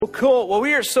Cool. Well,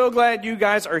 we are so glad you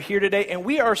guys are here today, and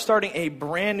we are starting a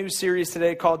brand new series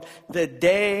today called The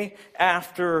Day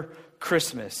After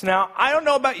Christmas. Now, I don't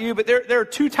know about you, but there are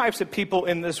two types of people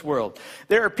in this world.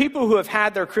 There are people who have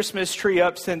had their Christmas tree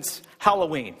up since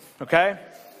Halloween, okay?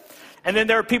 And then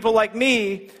there are people like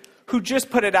me who just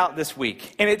put it out this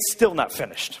week, and it's still not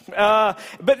finished.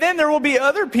 But then there will be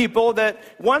other people that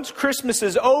once Christmas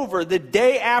is over, the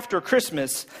day after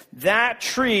Christmas, that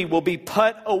tree will be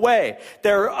put away.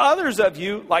 There are others of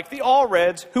you, like the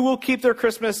Allreds, who will keep their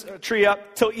Christmas tree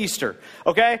up till Easter,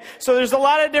 okay? So there's a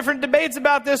lot of different debates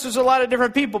about this. There's a lot of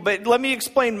different people, but let me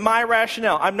explain my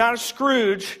rationale. I'm not a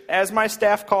Scrooge, as my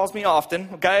staff calls me often,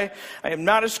 okay? I am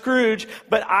not a Scrooge,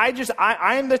 but I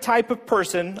am the type of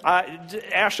person,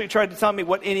 Ashley tried to tell me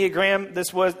what Enneagram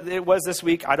it was this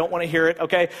week. I don't want to hear it,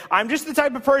 okay? I'm just the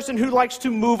type of person who likes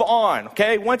to move on,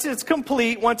 okay? Once it's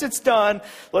complete, once it's done,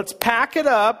 let's pack it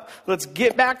up. Let's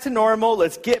get back to normal.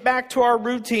 Let's get back to our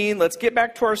routine. Let's get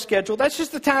back to our schedule. That's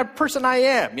just the type of person I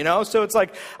am, you know? So it's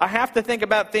like I have to think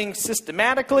about things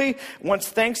systematically. Once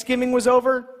Thanksgiving was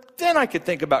over, then I could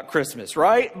think about Christmas,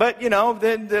 right? But, you know,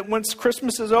 then once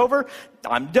Christmas is over,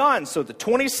 I'm done. So the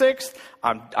 26th,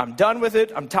 I'm done with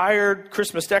it. I'm tired.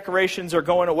 Christmas decorations are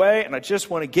going away, and I just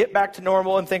want to get back to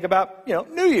normal and think about, you know,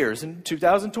 New Year's in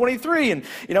 2023 and,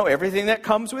 you know, everything that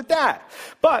comes with that.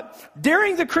 But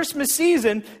during the Christmas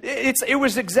season, it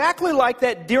was exactly like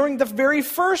that during the very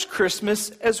first Christmas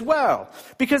as well.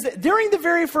 Because during the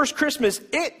very first Christmas,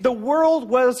 the world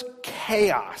was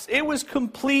chaos. It was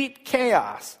complete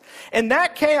chaos. And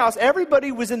that chaos,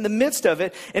 everybody was in the midst of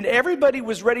it, and everybody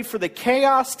was ready for the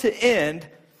chaos to end,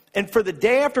 and for the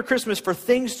day after Christmas, for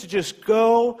things to just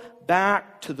go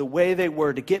back to the way they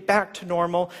were, to get back to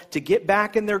normal, to get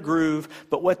back in their groove.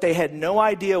 But what they had no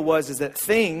idea is that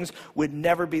things would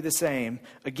never be the same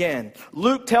again.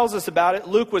 Luke tells us about it.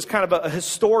 Luke was kind of a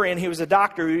historian. He was a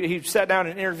doctor. He sat down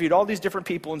and interviewed all these different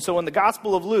people. And so in the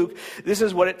Gospel of Luke, this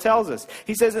is what it tells us.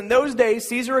 He says, in those days,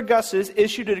 Caesar Augustus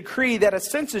issued a decree that a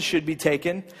census should be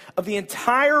taken of the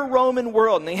entire Roman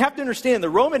world. And you have to understand, the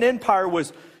Roman Empire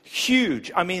was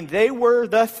huge. I mean, they were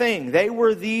the thing. They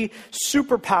were the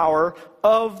superpower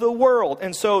of the world.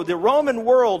 And so the Roman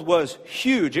world was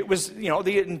huge. It was, you know,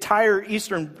 the entire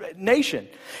Eastern nation.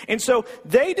 And so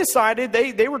they decided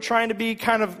they were trying to be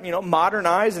kind of, you know,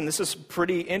 modernized. And this is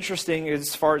pretty interesting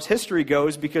as far as history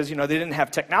goes because, you know, they didn't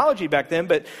have technology back then.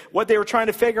 But what they were trying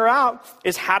to figure out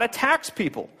is how to tax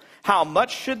people. How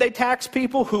much should they tax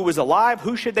people? Who was alive?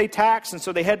 Who should they tax? And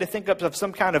so they had to think up of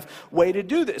some kind of way to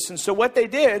do this. And so what they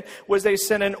did was they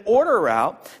sent an order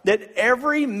out that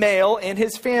every male in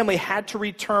his family had to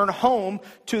return home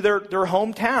to their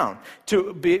hometown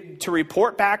to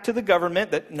report back to the government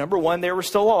that, number one, they were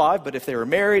still alive, but if they were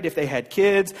married, if they had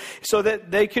kids, so that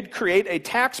they could create a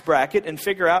tax bracket and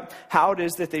figure out how it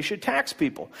is that they should tax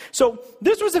people. So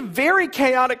this was a very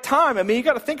chaotic time. I mean, you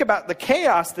got to think about the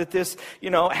chaos that this,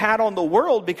 you know, had on the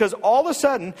world, because all of a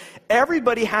sudden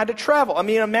everybody had to travel. I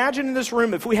mean, imagine in this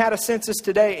room if we had a census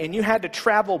today and you had to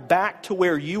travel back to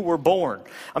where you were born.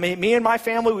 I mean, me and my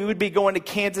family, we would be going to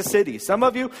Kansas City. Some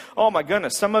of you, oh my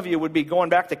goodness, some of you would be going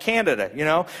back to Canada, you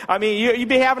know. I mean, you'd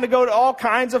be having to go to all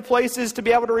kinds of places to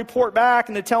be able to report back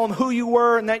and to tell them who you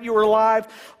were and that you were alive,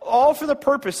 all for the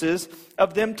purposes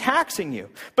of them taxing you.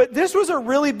 But this was a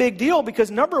really big deal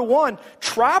because, number one,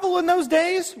 travel in those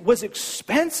days was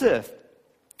expensive.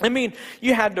 I mean,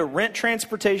 you had to rent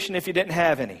transportation if you didn't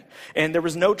have any. And there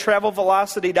was no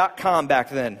travelvelocity.com back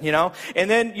then, you know. And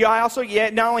then you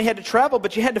not only had to travel,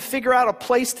 but you had to figure out a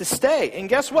place to stay. And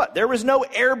guess what? There was no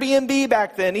Airbnb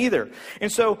back then either.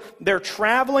 And so they're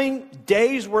traveling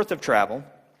days worth of travel.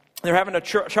 They're having to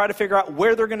try to figure out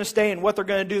where they're going to stay and what they're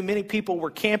going to do. Many people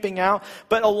were camping out.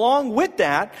 But along with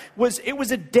that, it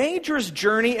was a dangerous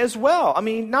journey as well. I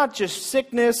mean, not just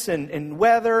sickness and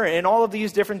weather and all of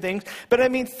these different things. But I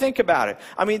mean, think about it.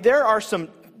 I mean, there are some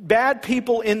bad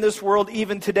people in this world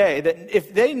even today that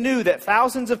if they knew that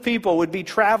thousands of people would be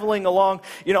traveling along,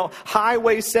 you know,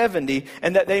 Highway 70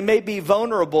 and that they may be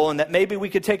vulnerable and that maybe we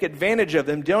could take advantage of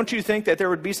them, don't you think that there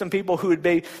would be some people who would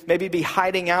maybe be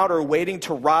hiding out or waiting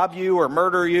to rob you or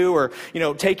murder you or, you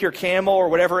know, take your camel or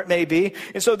whatever it may be?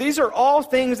 And so these are all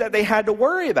things that they had to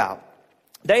worry about.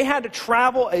 They had to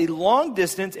travel a long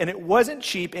distance, and it wasn't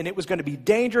cheap, and it was going to be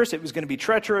dangerous, it was going to be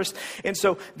treacherous, and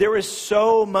so there was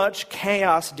so much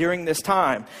chaos during this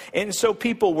time. And so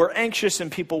people were anxious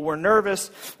and people were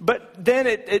nervous, but then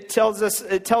it tells us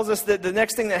that the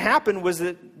next thing that happened was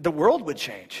that the world would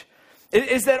change. It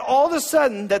is that all of a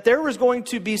sudden that there was going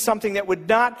to be something that would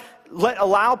not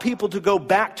allow people to go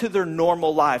back to their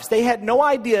normal lives. They had no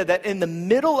idea that in the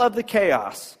middle of the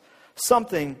chaos,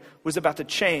 Something was about to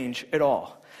change it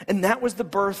all. And that was the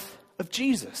birth of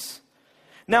Jesus.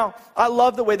 Now, I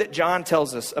love the way that John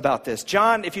tells us about this.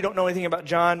 John, if you don't know anything about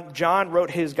John, John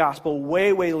wrote his gospel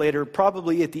way, way later,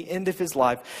 probably at the end of his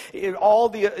life.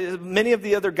 Many of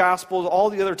the other gospels, all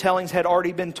the other tellings had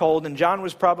already been told, and John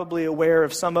was probably aware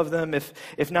of some of them,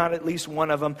 if not at least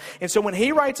one of them. And so when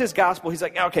he writes his gospel, he's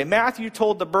like, okay, Matthew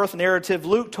told the birth narrative,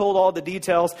 Luke told all the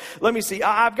details. Let me see,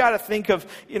 I've got to think of,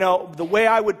 the way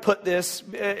I would put this.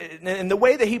 And the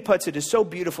way that he puts it is so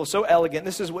beautiful, so elegant.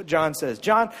 This is what John says.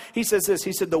 He says this,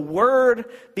 he said, the Word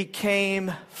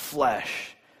became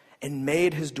flesh and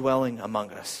made his dwelling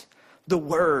among us. The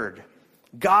Word,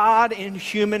 God in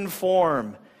human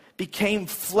form, became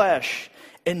flesh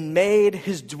and made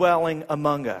his dwelling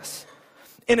among us.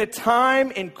 In a time,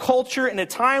 in culture, in a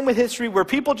time with history where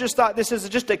people just thought this is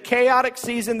just a chaotic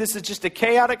season,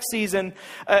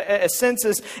 a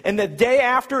census, and the day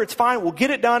after, it's fine, we'll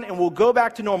get it done and we'll go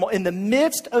back to normal. In the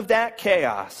midst of that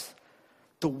chaos,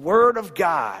 the Word of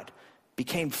God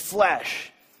became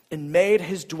flesh and made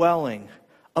his dwelling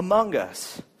among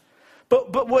us.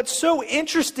 But what's so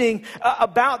interesting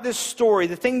about this story,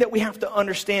 the thing that we have to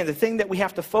understand, the thing that we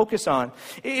have to focus on,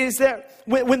 is that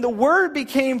when the Word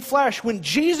became flesh, when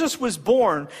Jesus was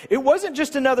born, it wasn't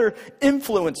just another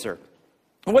influencer.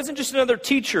 It wasn't just another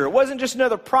teacher. It wasn't just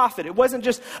another prophet. It wasn't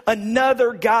just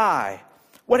another guy.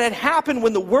 What had happened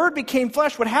when the Word became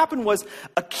flesh, what happened was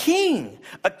a king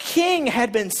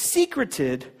had been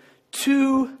secreted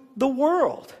to the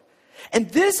world. And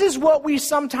this is what we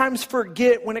sometimes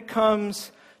forget when it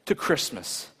comes to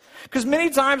Christmas. Because many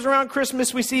times around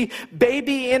Christmas, we see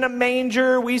baby in a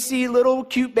manger. We see little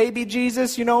cute baby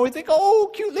Jesus, we think,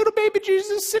 oh, cute little baby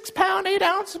Jesus, 6 pound, 8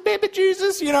 ounce baby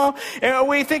Jesus, And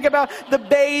we think about the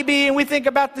baby and we think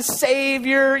about the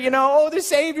Savior, the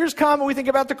Savior's come. And we think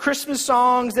about the Christmas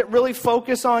songs that really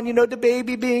focus on, the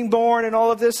baby being born and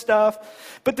all of this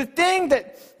stuff. But the thing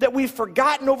that we've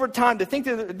forgotten over time, the thing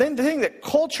that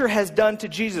culture has done to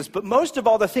Jesus, but most of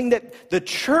all, the thing that the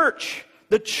church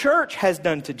has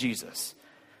done to Jesus,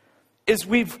 is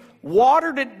we've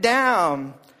watered it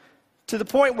down to the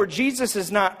point where Jesus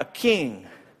is not a king.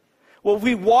 Well,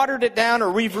 we watered it down,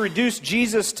 or we've reduced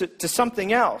Jesus to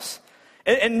something else.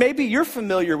 And maybe you're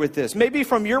familiar with this. Maybe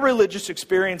from your religious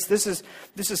experience, this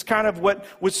is kind of what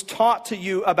was taught to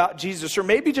you about Jesus. Or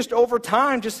maybe just over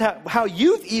time, just how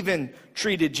you've even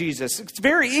treated Jesus. It's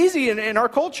very easy in our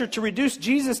culture to reduce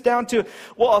Jesus down to,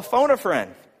 a phone a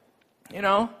friend.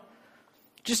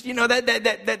 Just,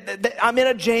 that I'm in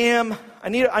a jam. I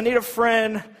need a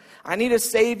friend. I need a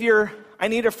savior. I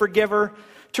need a forgiver.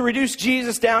 To reduce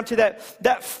Jesus down to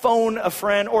that phone a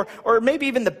friend, or maybe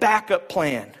even the backup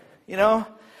plan.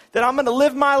 That I'm going to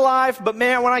live my life, but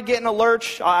man, when I get in a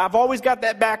lurch, I've always got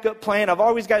that backup plan. I've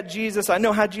always got Jesus. I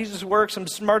know how Jesus works. I'm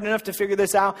smart enough to figure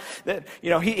this out. That,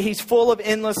 he's full of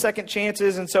endless second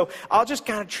chances. And so I'll just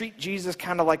kind of treat Jesus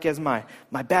kind of like as my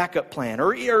backup plan,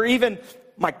 or even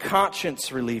my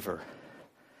conscience reliever.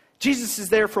 Jesus is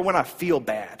there for when I feel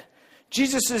bad.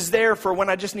 Jesus is there for when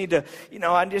I just need to,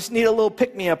 I just need a little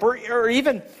pick-me-up, or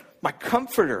even my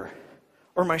comforter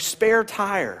or my spare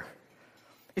tire.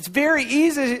 It's very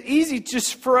easy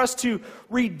just for us to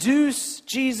reduce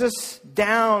Jesus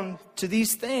down to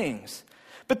these things.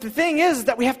 But the thing is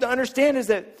that we have to understand is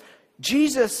that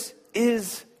Jesus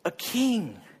is a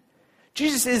king.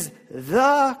 Jesus is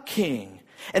the king.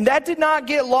 And that did not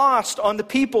get lost on the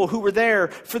people who were there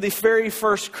for the very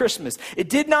first Christmas. It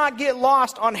did not get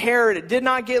lost on Herod. It did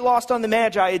not get lost on the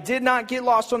Magi. It did not get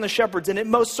lost on the shepherds. And it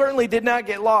most certainly did not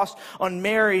get lost on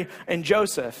Mary and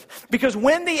Joseph. Because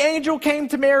when the angel came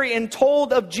to Mary and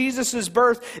told of Jesus'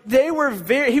 birth, he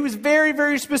was very,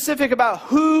 very specific about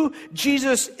who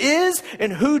Jesus is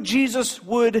and who Jesus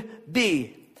would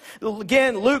be.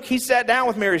 Again, Luke, he sat down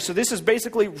with Mary. So this is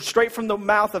basically straight from the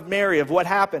mouth of Mary of what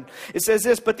happened. It says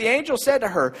this, but the angel said to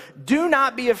her, do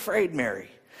not be afraid, Mary.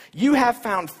 You have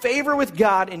found favor with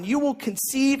God, and you will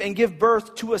conceive and give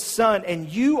birth to a son,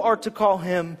 and you are to call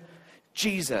him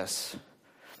Jesus.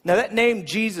 Now that name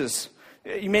Jesus,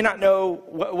 you may not know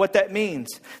what that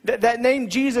means. That name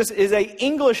Jesus is an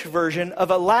English version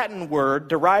of a Latin word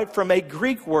derived from a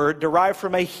Greek word, derived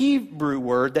from a Hebrew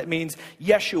word that means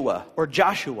Yeshua or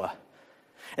Joshua.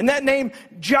 And that name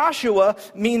Joshua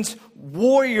means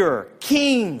warrior,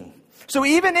 king. So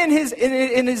even in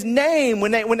his name,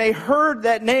 when they heard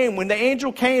that name, when the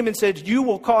angel came and said, you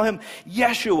will call him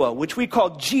Yeshua, which we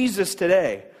call Jesus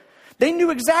today, they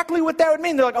knew exactly what that would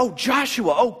mean. They're like, oh,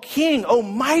 Joshua, oh, king, oh,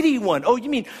 mighty one. Oh,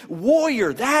 you mean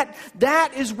warrior.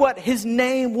 That is what his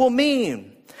name will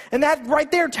mean. And that right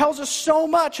there tells us so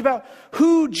much about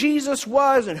who Jesus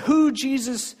was and who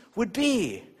Jesus would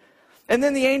be. And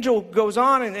then the angel goes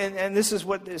on, and this is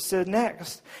what is said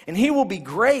next. And he will be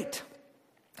great,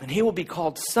 and he will be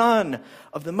called Son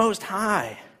of the Most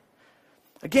High.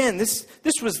 Again, this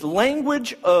was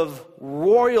language of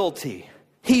royalty.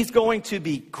 He's going to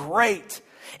be great.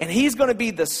 And he's going to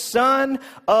be the Son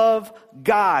of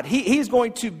God. He's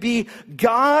going to be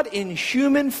God in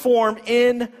human form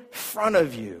in front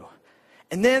of you.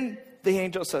 And then the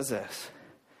angel says this.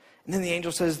 And then the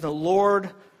angel says, the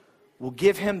Lord will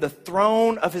give him the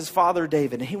throne of his father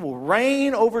David, and he will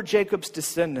reign over Jacob's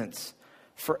descendants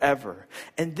forever.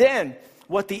 And then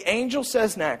what the angel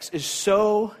says next is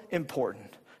so important.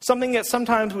 Something that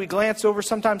sometimes we glance over,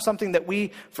 sometimes something that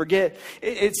we forget.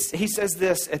 He says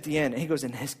this at the end. He goes,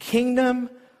 and his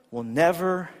kingdom will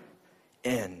never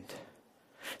end.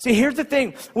 See, here's the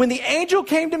thing. When the angel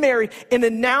came to Mary and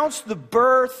announced the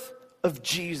birth of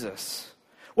Jesus,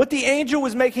 what the angel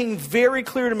was making very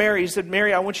clear to Mary, he said,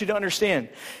 Mary, I want you to understand,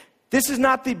 this is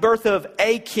not the birth of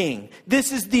a king.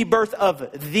 This is the birth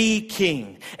of the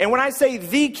king. And when I say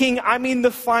the king, I mean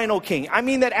the final king. I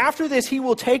mean that after this, he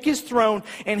will take his throne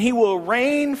and he will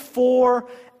reign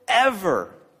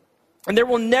forever. And there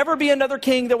will never be another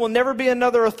king. There will never be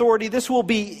another authority. This will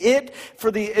be it for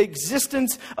the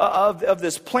existence of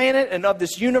this planet and of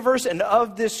this universe and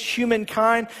of this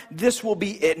humankind. This will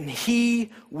be it, and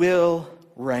he will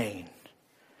reign.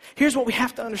 Here's what we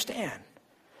have to understand.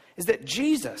 Is that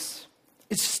Jesus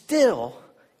is still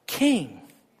king.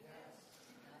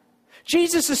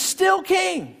 Jesus is still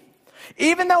king.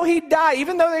 Even though he died,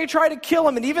 even though they tried to kill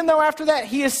him, and even though after that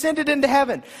he ascended into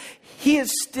heaven, he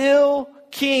is still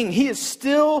king. He is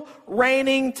still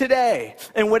reigning today.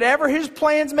 And whatever his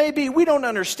plans may be, we don't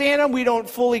understand them. We don't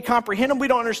fully comprehend them. We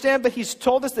don't understand, but he's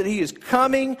told us that he is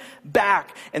coming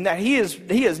back and that he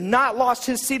has not lost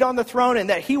his seat on the throne, and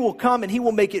that he will come and he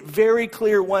will make it very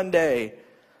clear one day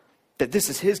that this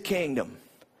is his kingdom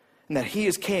and that he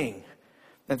is king,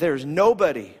 that there is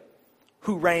nobody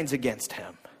who reigns against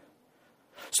him.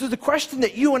 So the question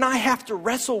that you and I have to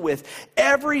wrestle with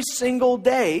every single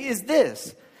day is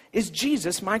this: is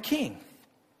Jesus my king?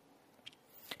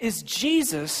 Is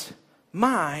Jesus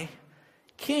my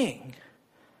king?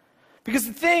 Because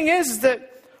the thing is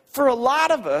that for a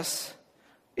lot of us,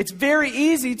 it's very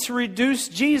easy to reduce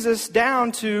Jesus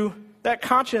down to that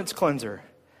conscience cleanser,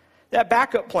 that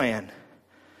backup plan,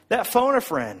 that phone a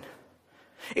friend.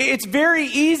 It's very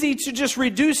easy to just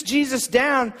reduce Jesus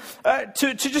down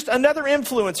to just another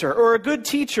influencer or a good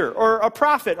teacher or a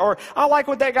prophet, or I like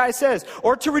what that guy says,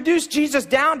 or to reduce Jesus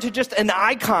down to just an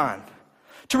icon,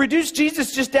 to reduce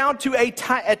Jesus just down to a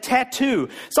tattoo,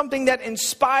 something that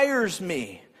inspires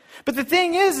me. But the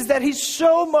thing is that he's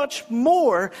so much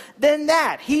more than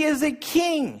that. He is a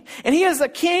king. And he is a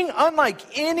king unlike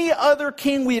any other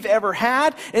king we've ever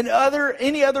had and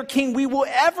any other king we will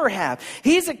ever have.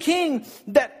 He's a king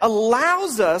that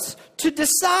allows us to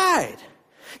decide.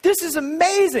 This is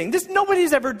amazing.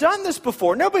 Nobody's ever done this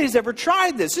before. Nobody's ever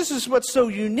tried this. This is what's so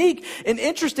unique and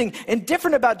interesting and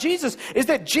different about Jesus, is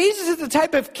that Jesus is the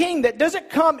type of king that doesn't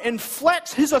come and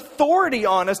flex his authority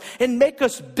on us and make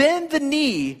us bend the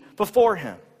knee before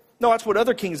him. No, that's what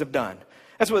other kings have done.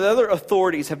 That's what other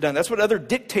authorities have done. That's what other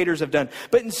dictators have done.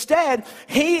 But instead,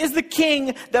 he is the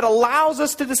king that allows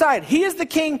us to decide. He is the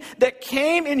king that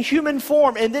came in human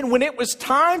form. And then when it was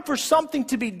time for something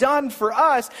to be done for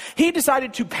us, he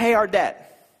decided to pay our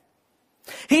debt.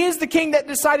 He is the king that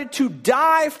decided to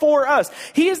die for us.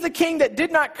 He is the king that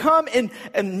did not come and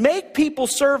make people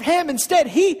serve him. Instead,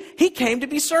 he came to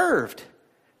be served.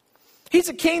 He's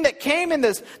a king that came in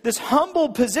this humble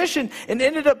position and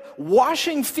ended up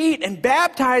washing feet and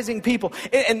baptizing people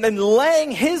and then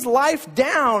laying his life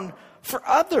down for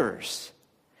others.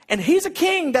 And he's a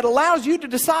king that allows you to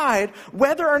decide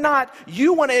whether or not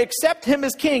you want to accept him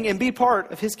as king and be part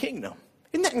of his kingdom.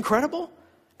 Isn't that incredible?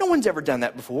 No one's ever done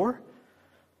that before.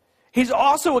 He's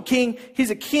also a king.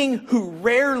 He's a king who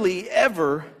rarely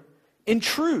ever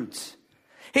intrudes.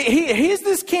 He is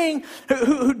this king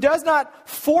who does not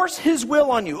force his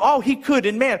will on you. Oh, he could.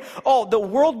 And man, the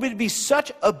world would be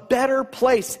such a better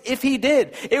place if he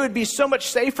did. It would be so much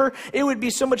safer. It would be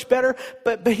so much better.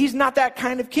 But he's not that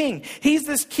kind of king. He's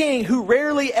this king who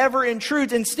rarely ever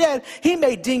intrudes. Instead, he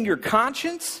may ding your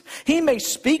conscience. He may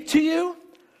speak to you.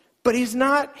 But he's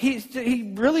not,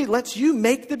 he really lets you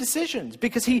make the decisions,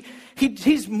 because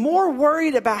he's more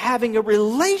worried about having a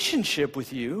relationship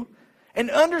with you and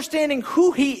understanding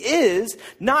who he is,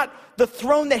 not the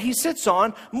throne that he sits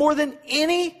on, more than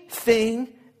anything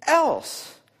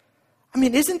else. I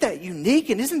mean, isn't that unique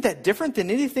and isn't that different than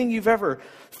anything you've ever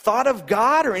thought of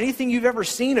God or anything you've ever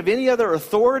seen of any other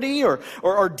authority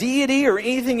or deity or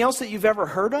anything else that you've ever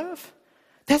heard of?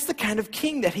 That's the kind of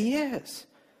king that he is.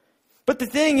 But the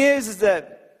thing is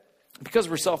that because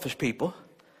we're selfish people,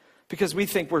 because we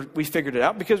think we figured it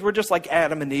out, because we're just like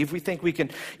Adam and Eve, we think we can,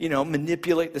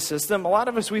 manipulate the system. A lot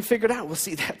of us, we figured out, well,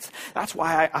 see, that's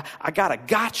why I got a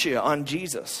gotcha on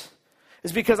Jesus.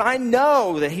 It's because I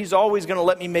know that he's always going to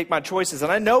let me make my choices.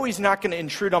 And I know he's not going to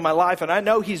intrude on my life. And I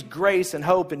know he's grace and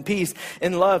hope and peace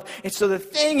and love. And so the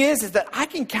thing is that I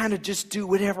can kind of just do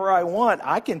whatever I want.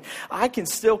 I can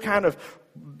still kind of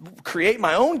create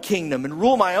my own kingdom and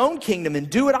rule my own kingdom and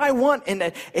do what I want. And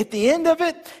at the end of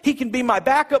it, he can be my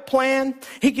backup plan.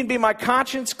 He can be my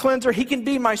conscience cleanser. He can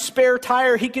be my spare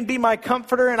tire. He can be my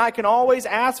comforter. And I can always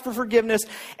ask for forgiveness.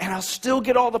 And I'll still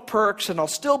get all the perks. And I'll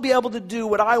still be able to do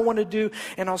what I want to do.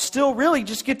 And I'll still really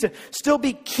just get to still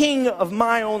be king of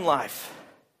my own life.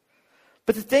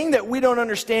 But the thing that we don't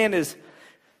understand is,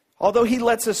 although he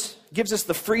gives us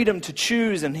the freedom to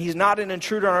choose, and he's not an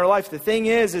intruder on our life, the thing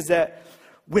is that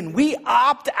when we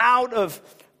opt out of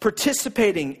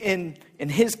participating in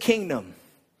his kingdom,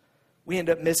 we end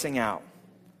up missing out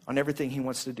on everything he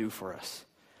wants to do for us.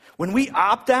 When we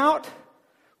opt out,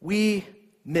 we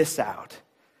miss out.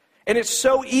 And it's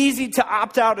so easy to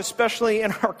opt out, especially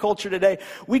in our culture today.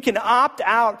 We can opt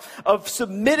out of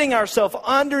submitting ourselves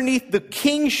underneath the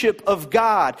kingship of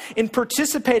God in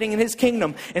participating in his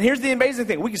kingdom. And here's the amazing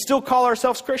thing. We can still call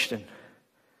ourselves Christian.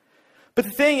 But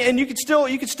the thing, and you could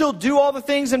still do all the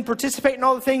things and participate in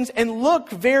all the things and look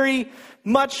very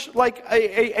much like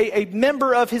a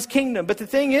member of his kingdom. But the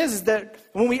thing is that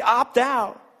when we opt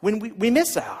out, when we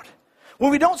miss out. When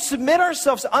we don't submit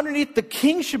ourselves underneath the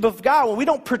kingship of God, when we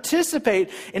don't participate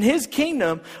in his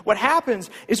kingdom, what happens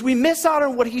is we miss out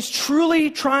on what he's truly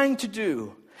trying to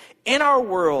do in our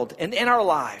world and in our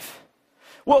life.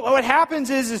 Well, what happens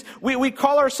is we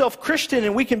call ourselves Christian,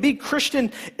 and we can be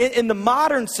Christian in the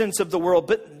modern sense of the world,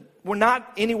 but we're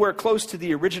not anywhere close to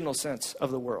the original sense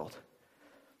of the world.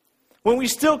 When we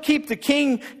still keep the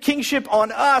kingship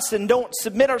on us and don't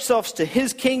submit ourselves to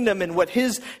his kingdom and what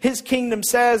his kingdom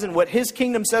says and what his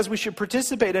kingdom says we should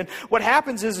participate in, what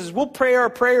happens is we'll pray our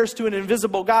prayers to an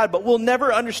invisible God, but we'll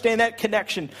never understand that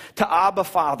connection to Abba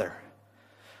Father.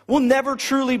 We'll never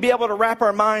truly be able to wrap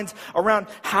our minds around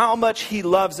how much he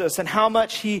loves us and how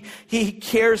much he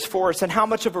cares for us and how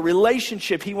much of a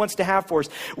relationship he wants to have for us.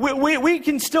 We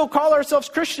can still call ourselves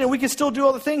Christian and we can still do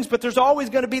all the things, but there's always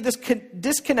going to be this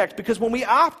disconnect, because when we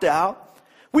opt out,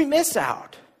 we miss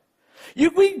out.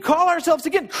 We can call ourselves,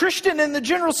 again, Christian in the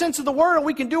general sense of the word, and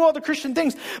we can do all the Christian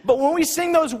things. But when we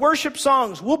sing those worship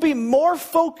songs, we'll be more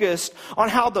focused on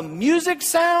how the music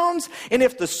sounds and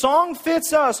if the song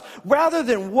fits us, rather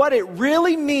than what it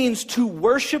really means to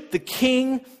worship the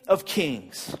King of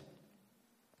Kings.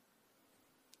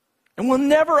 And we'll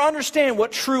never understand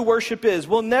what true worship is.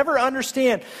 We'll never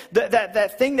understand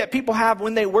that thing that people have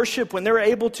when they worship, when they're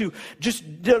able to just,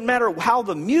 no matter how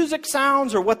the music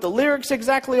sounds or what the lyrics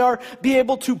exactly are, be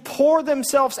able to pour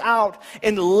themselves out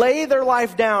and lay their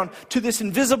life down to this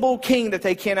invisible king that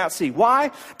they cannot see. Why?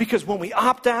 Because when we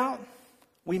opt out,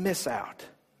 we miss out.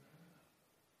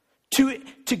 To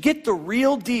get the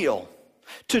real deal,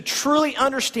 to truly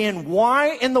understand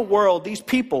why in the world these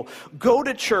people go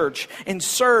to church and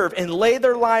serve and lay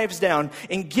their lives down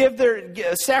and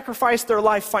sacrifice their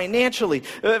life financially,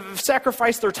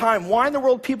 sacrifice their time. Why in the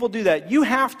world people do that? You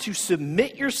have to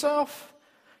submit yourself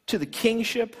to the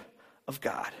kingship of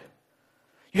God.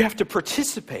 You have to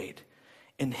participate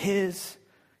in his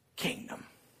kingdom.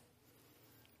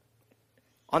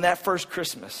 On that first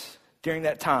Christmas, during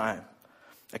that time,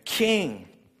 a king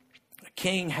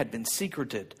had been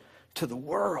secreted to the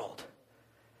world.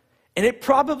 And it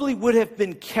probably would have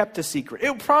been kept a secret.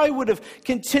 It probably would have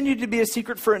continued to be a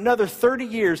secret for another 30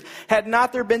 years had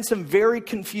not there been some very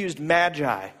confused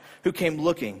magi who came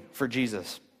looking for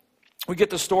Jesus. We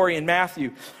get the story in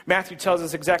Matthew. Matthew tells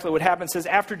us exactly what happened. It says,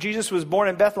 after Jesus was born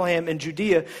in Bethlehem in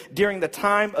Judea during the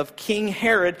time of King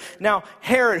Herod. Now,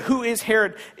 Herod, who is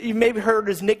Herod? You maybe heard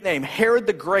his nickname, Herod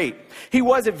the Great. He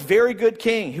was a very good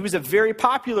king. He was a very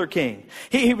popular king.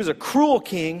 He was a cruel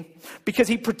king because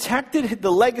he protected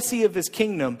the legacy of his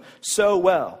kingdom so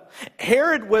well.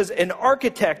 Herod was an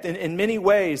architect in many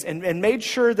ways and made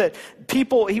sure that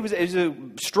people, he was a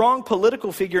strong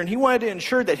political figure, and he wanted to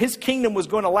ensure that his kingdom was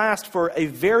going to last for a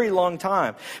very long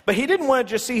time. But he didn't want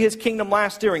to just see his kingdom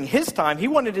last during his time. He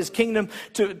wanted his kingdom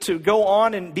to go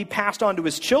on and be passed on to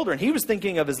his children. He was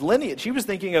thinking of his lineage. He was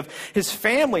thinking of his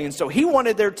family. And so he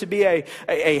wanted there to be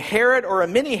a Herod or a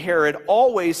mini Herod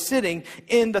always sitting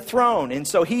in the throne. And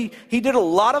so he he did a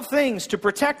lot of things to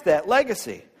protect that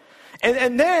legacy.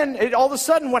 And then all of a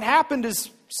sudden what happened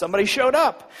is somebody showed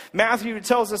up. Matthew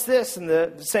tells us this in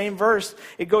the same verse.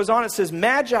 It goes on, it says,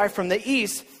 Magi from the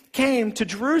east came to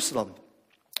Jerusalem.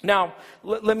 Now,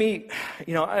 let me,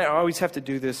 I always have to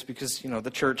do this because, the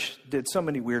church did so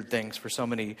many weird things for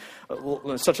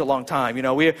such a long time.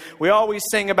 We always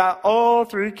sing about all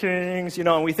three kings,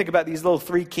 and we think about these little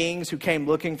three kings who came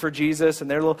looking for Jesus, and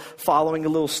they're following a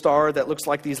little star that looks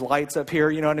like these lights up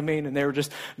here, you know what I mean? And they were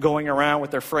just going around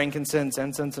with their frankincense,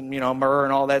 incense, and, myrrh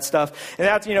and all that stuff. And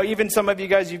that's, even some of you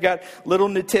guys, you've got little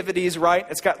nativities, right?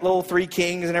 It's got little three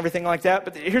kings and everything like that.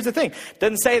 But here's the thing. It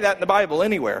doesn't say that in the Bible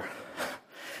anywhere.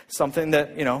 Something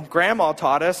that, Grandma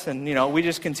taught us and, we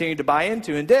just continued to buy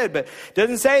into and did. But it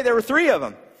doesn't say there were 3 of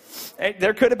them.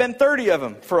 There could have been 30 of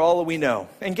them for all that we know.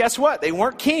 And guess what? They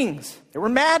weren't kings. They were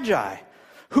magi.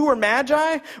 Who were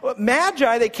magi? Well,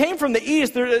 magi, they came from the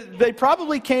east. They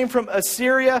probably came from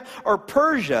Assyria or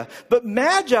Persia. But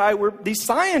magi were these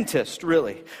scientists,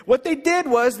 really. What they did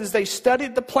was they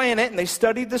studied the planet and they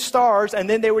studied the stars, and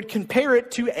then they would compare it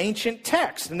to ancient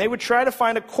texts. And they would try to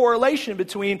find a correlation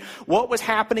between what was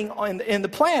happening in the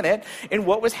planet and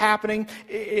what was happening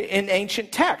in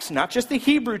ancient texts. Not just the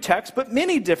Hebrew text, but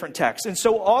many different texts. And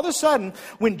so all of a sudden,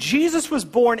 when Jesus was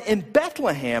born in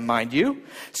Bethlehem, mind you,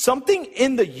 something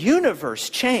in the universe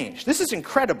changed. This is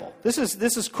incredible. This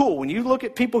is cool. When you look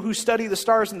at people who study the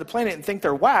stars and the planet and think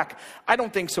they're whack, I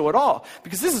don't think so at all.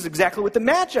 Because this is exactly what the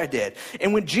Magi did.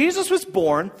 And when Jesus was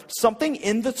born, something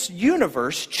in the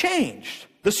universe changed.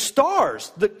 The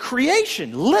stars, the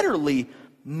creation literally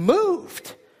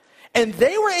moved. And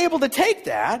they were able to take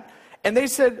that and they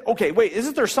said, okay, wait,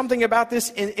 isn't there something about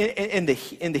this in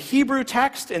the Hebrew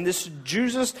text, in this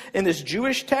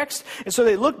Jewish text? And so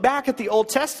they look back at the Old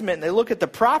Testament and they look at the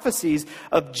prophecies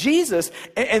of Jesus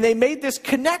and they made this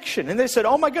connection. And they said,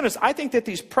 oh my goodness, I think that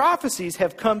these prophecies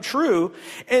have come true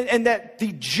and that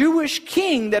the Jewish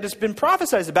king that has been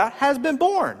prophesied about has been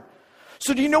born.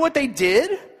 So do you know what they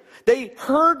did? They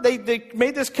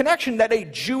made this connection that a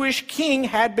Jewish king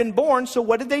had been born. So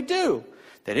what did they do?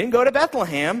 They didn't go to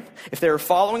Bethlehem. If they were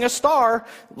following a star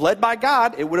led by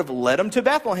God, it would have led them to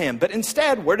Bethlehem. But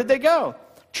instead, where did they go?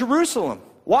 Jerusalem.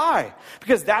 Why?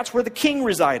 Because that's where the king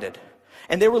resided.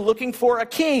 And they were looking for a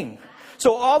king.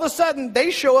 So all of a sudden,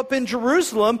 they show up in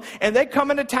Jerusalem and they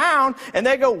come into town and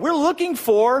they go, we're looking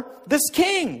for this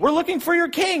king. We're looking for your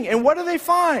king. And what do they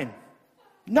find?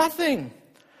 Nothing.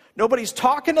 Nobody's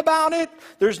talking about it.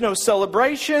 There's no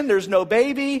celebration. There's no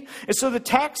baby. And so the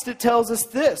text, it tells us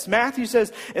this. Matthew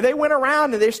says, and they went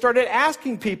around and they started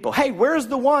asking people, hey, where's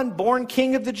the one born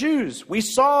king of the Jews? We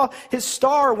saw his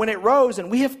star when it rose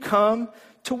and we have come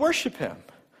to worship him.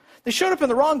 They showed up in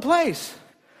the wrong place.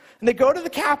 And they go to the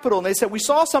Capitol and they said, we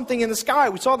saw something in the sky.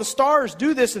 We saw the stars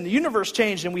do this and the universe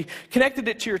changed and we connected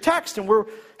it to your text. And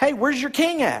hey, where's your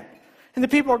king at? And the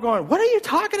people are going, what are you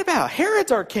talking about?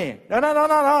 Herod's our king.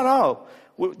 No.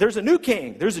 There's a new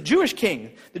king. There's a Jewish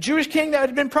king. The Jewish king that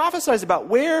had been prophesied about.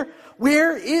 Where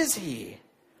is he?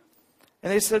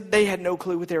 And they said they had no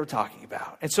clue what they were talking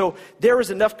about. And so there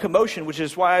was enough commotion, which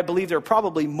is why I believe there are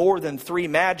probably more than 3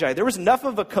 magi. There was enough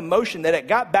of a commotion that it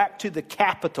got back to the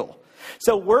capital.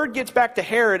 So word gets back to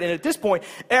Herod, and at this point,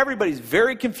 everybody's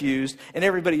very confused, and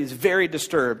everybody is very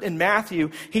disturbed. In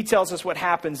Matthew, he tells us what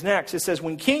happens next. It says,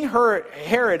 when King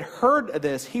Herod heard of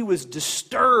this, he was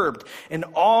disturbed, and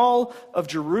all of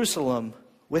Jerusalem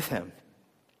with him.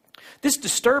 This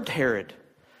disturbed Herod.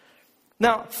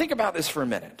 Now, think about this for a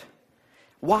minute.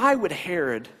 Why would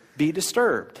Herod be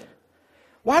disturbed?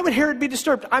 Why would Herod be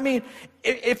disturbed? I mean,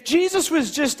 if Jesus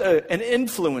was just an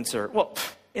influencer, well,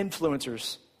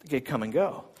 influencers, they come and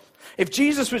go. If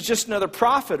Jesus was just another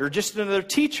prophet or just another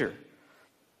teacher,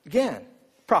 again,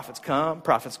 prophets come,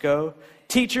 prophets go.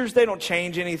 Teachers, they don't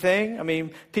change anything. I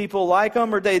mean, people like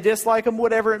them or they dislike them,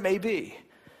 whatever it may be.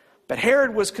 But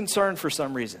Herod was concerned for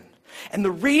some reason. And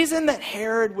the reason that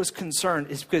Herod was concerned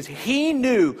is because he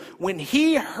knew when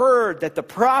he heard that the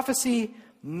prophecy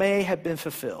may have been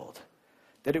fulfilled,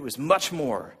 that it was much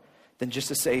more than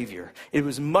just a savior. It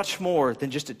was much more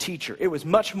than just a teacher. It was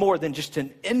much more than just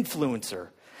an influencer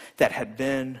that had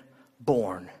been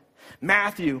born.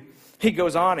 Matthew, he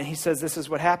goes on and he says this is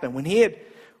what happened. When he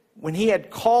when he had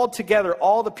called together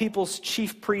all the people's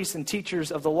chief priests and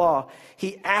teachers of the law,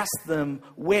 he asked them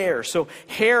where. So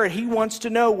Herod, he wants to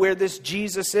know where this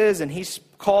Jesus is, and he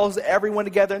calls everyone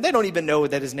together. And they don't even know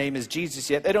that his name is Jesus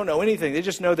yet. They don't know anything. They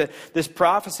just know that this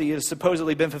prophecy has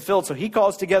supposedly been fulfilled. So he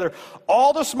calls together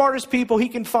all the smartest people he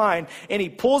can find, and he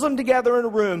pulls them together in a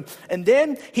room. And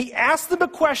then he asks them a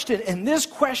question. And this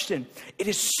question, it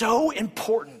is so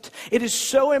important. It is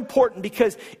so important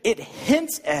because it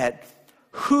hints at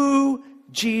who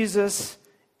Jesus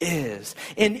is.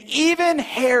 And even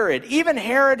Herod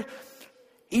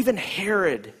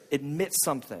admits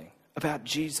something about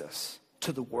Jesus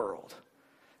to the world.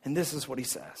 And this is what he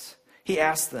says. He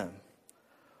asks them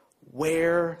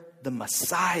where the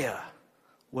Messiah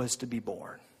was to be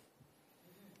born.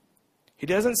 He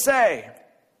doesn't say,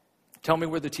 tell me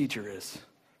where the teacher is.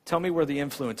 Tell me where the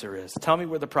influencer is. Tell me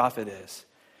where the prophet is.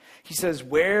 He says,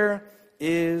 where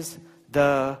is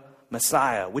the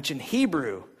Messiah, which in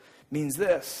Hebrew means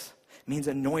this, means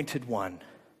anointed one.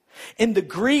 In the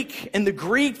Greek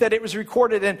that it was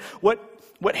recorded in,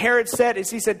 what Herod said is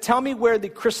he said, tell me where the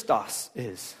Christos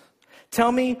is.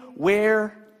 Tell me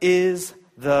where is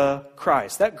the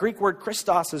Christ. That Greek word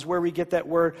Christos is where we get that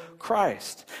word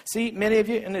Christ. See, many of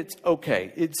you, and it's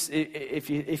okay.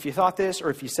 If you thought this or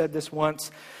if you said this once,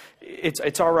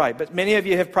 it's all right. But many of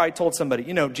you have probably told somebody,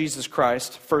 Jesus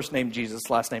Christ, first name Jesus,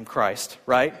 last name Christ,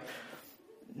 right?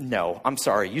 No, I'm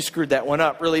sorry. You screwed that one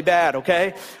up really bad,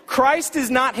 okay? Christ is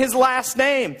not his last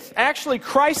name. Actually,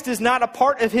 Christ is not a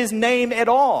part of his name at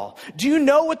all. Do you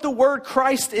know what the word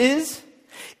Christ is?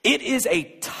 It is a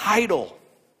title.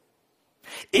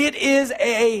 It is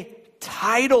a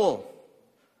title.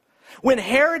 When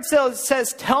Herod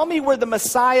says, tell me where the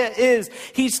Messiah is,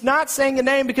 he's not saying a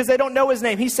name because they don't know his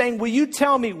name. He's saying, will you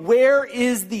tell me where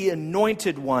is the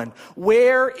anointed one?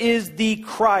 Where is the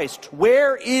Christ?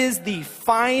 Where is the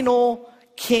final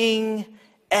king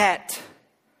at?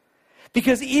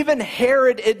 Because even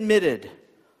Herod admitted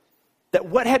that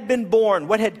what had been born,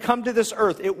 what had come to this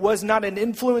earth, it was not an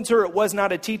influencer, it was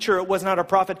not a teacher, it was not a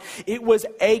prophet. It was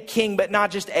a king, but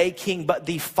not just a king, but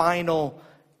the final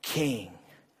king.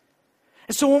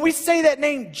 And so when we say that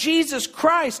name, Jesus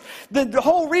Christ, the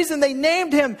whole reason they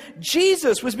named him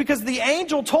Jesus was because the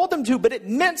angel told them to, but it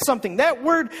meant something. That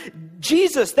word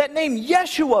Jesus, that name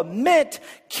Yeshua, meant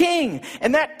king.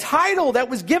 And that title that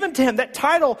was given to him, that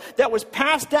title that was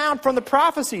passed down from the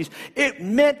prophecies, it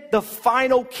meant the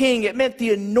final king. It meant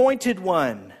the anointed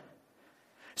one.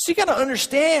 So you got to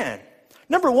understand,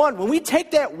 number one, when we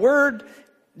take that word,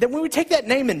 when we take that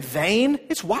name in vain,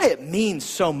 it's why it means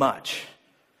so much.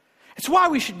 It's why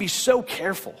we should be so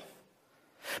careful.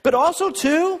 But also,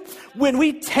 too, when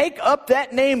we take up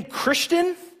that name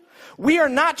Christian, we are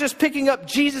not just picking up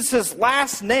Jesus'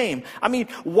 last name. I mean,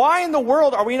 why in the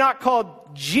world are we not called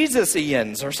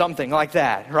Jesusians or something like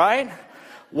that, right?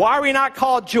 Why are we not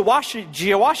called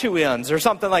Jewashians or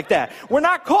something like that? We're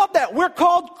not called that. We're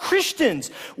called Christians.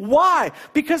 Why?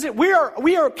 Because we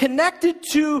are connected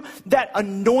to that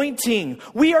anointing.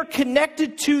 We are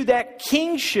connected to that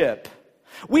kingship.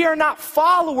 We are not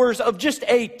followers of just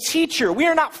a teacher. We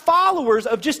are not followers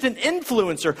of just an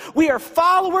influencer. We are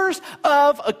followers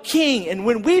of a king. And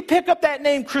when we pick up that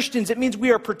name Christians, it means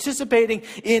we are participating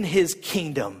in his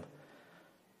kingdom.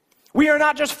 We are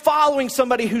not just following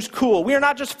somebody who's cool. We are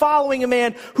not just following a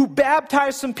man who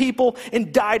baptized some people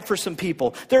and died for some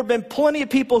people. There have been plenty of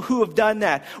people who have done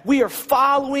that. We are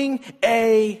following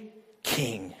a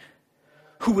king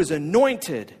who was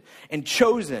anointed and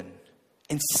chosen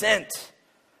and sent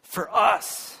for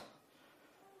us.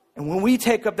 And when we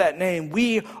take up that name,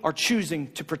 we are choosing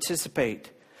to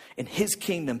participate in his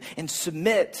kingdom and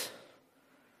submit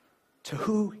to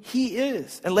who he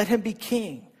is and let him be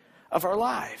king of our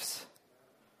lives.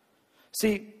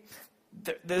 See,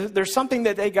 there's something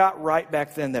that they got right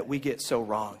back then that we get so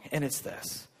wrong, and it's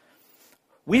this.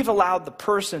 We've allowed the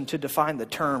person to define the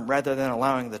term rather than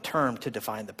allowing the term to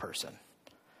define the person.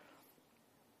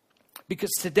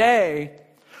 Because today,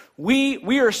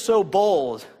 we are so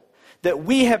bold that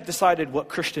we have decided what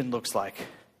Christian looks like.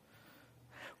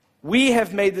 We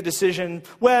have made the decision,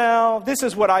 well, this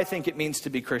is what I think it means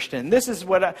to be Christian. This is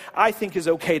what I think is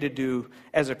okay to do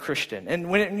as a Christian.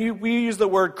 And when we use the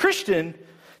word Christian,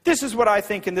 this is what I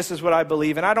think and this is what I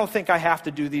believe. And I don't think I have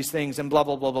to do these things and blah,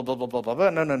 blah, blah, blah, blah, blah, blah, blah.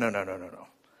 No.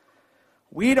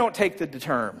 We don't take the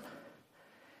term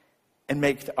and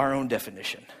make our own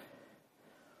definition.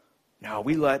 No,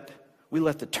 we let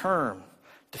the term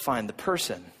define the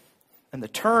person. And the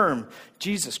term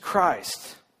Jesus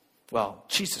Christ, well,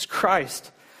 Jesus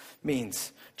Christ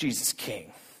means Jesus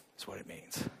King. That's what it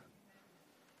means.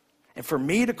 And for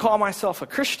me to call myself a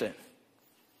Christian,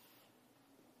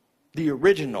 the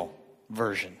original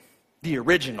version, the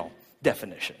original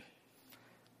definition,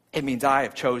 it means I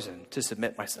have chosen to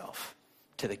submit myself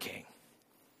to the King.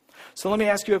 So let me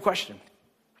ask you a question.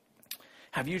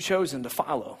 Have you chosen to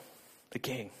follow the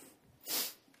King?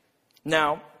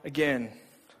 Now, again,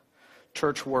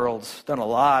 church world's done a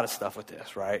lot of stuff with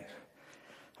this, right?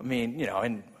 I mean,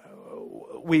 and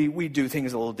we do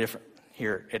things a little different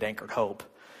here at Anchored Hope.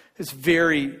 It's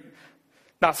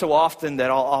not so often that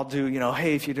I'll do,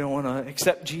 hey, if you don't want to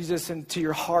accept Jesus into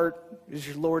your heart as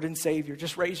your Lord and Savior,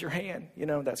 just raise your hand,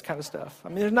 that kind of stuff. I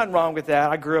mean, there's nothing wrong with that.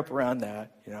 I grew up around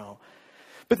that,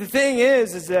 But the thing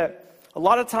is that a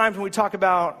lot of times when we talk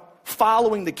about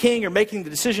following the King or making the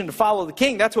decision to follow the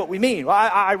King, that's what we mean. Well,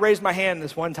 I raised my hand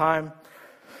this one time,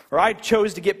 or I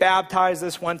chose to get baptized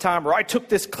this one time, or I took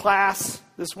this class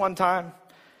this one time.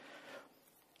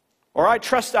 Or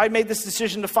I made this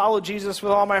decision to follow Jesus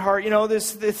with all my heart.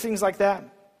 This things like that.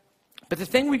 But the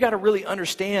thing we got to really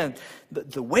understand,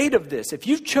 the weight of this, if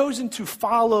you've chosen to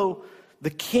follow the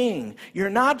King, you're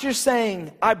not just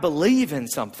saying, I believe in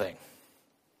something.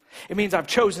 It means I've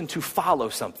chosen to follow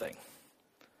something.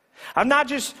 I've not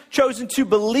just chosen to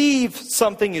believe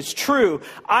something is true.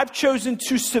 I've chosen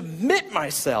to submit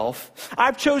myself.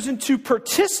 I've chosen to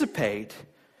participate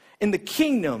in the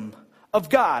kingdom of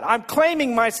God. I'm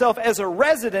claiming myself as a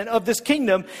resident of this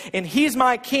kingdom, and He's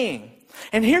my King.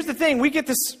 And here's the thing, we get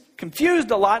this confused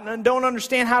a lot and don't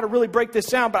understand how to really break this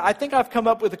down, but I think I've come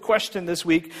up with a question this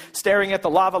week, staring at the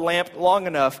lava lamp long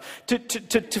enough,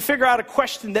 to figure out a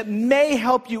question that may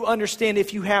help you understand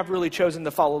if you have really chosen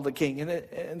to follow the King.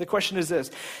 And the question is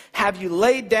this: have you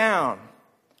laid down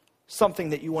something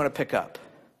that you want to pick up?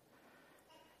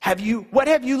 What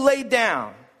have you laid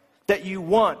down that you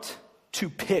want to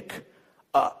pick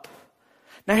up?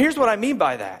 Now, here's what I mean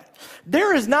by that.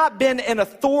 There has not been an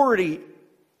authority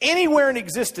anywhere in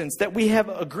existence that we have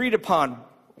agreed upon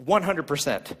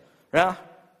 100%. Yeah?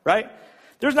 Right?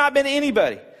 There's not been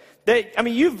anybody.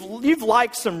 You've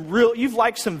liked some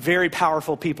very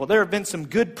powerful people. There have been some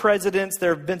good presidents.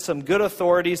 There have been some good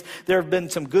authorities. There have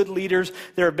been some good leaders.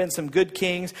 There have been some good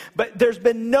kings. But there's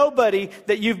been nobody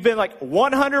that you've been like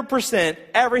 100%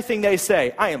 everything they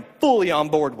say, I am fully on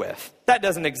board with. That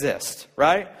doesn't exist,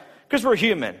 right? Because we're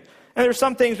human. And there's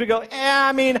some things we go,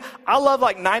 I love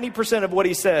like 90% of what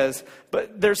he says.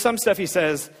 But there's some stuff he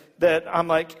says that I'm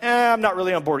like, I'm not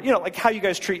really on board. Like how you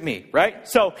guys treat me, right?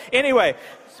 So anyway,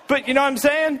 but you know what I'm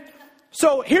saying?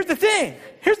 So here's the thing.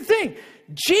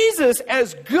 Jesus,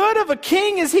 as good of a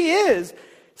king as he is,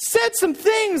 said some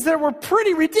things that were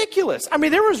pretty ridiculous.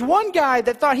 There was one guy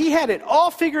that thought he had it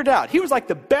all figured out. He was like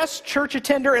the best church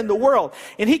attender in the world.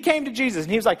 And he came to Jesus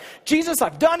and he was like, Jesus,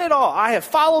 I've done it all. I have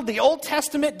followed the Old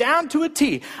Testament down to a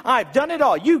T. I've done it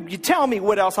all. You tell me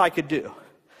what else I could do.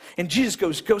 And Jesus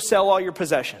goes, go sell all your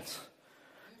possessions.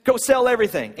 Go sell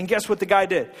everything. And guess what the guy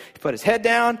did? He put his head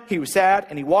down, he was sad,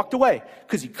 and he walked away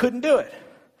because he couldn't do it.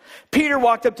 Peter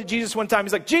walked up to Jesus one time.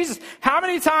 He's like, Jesus, how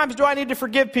many times do I need to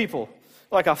forgive people?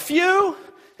 Like a few?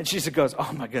 And Jesus goes,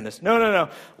 oh my goodness. No. A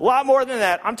lot more than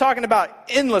that. I'm talking about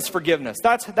endless forgiveness.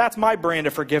 That's my brand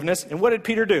of forgiveness. And what did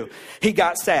Peter do? He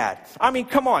got sad.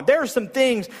 Come on. There are some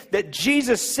things that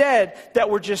Jesus said that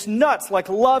were just nuts, like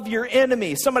love your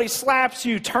enemy. Somebody slaps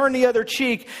you, turn the other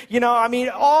cheek.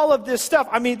 All of this stuff.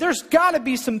 There's got to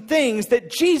be some things that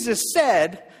Jesus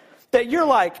said that you're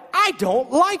like, I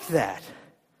don't like that.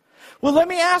 Well, let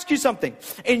me ask you something.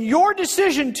 In your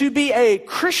decision to be a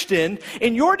Christian,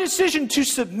 in your decision to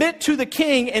submit to the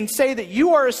King and say that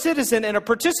you are a citizen and a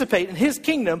participant in his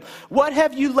kingdom, what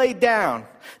have you laid down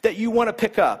that you want to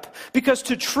pick up? Because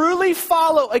to truly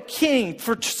follow a king,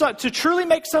 to truly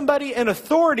make somebody an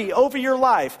authority over your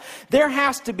life, there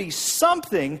has to be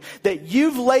something that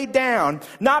you've laid down,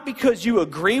 not because you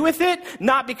agree with it,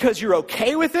 not because you're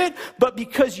okay with it, but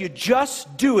because you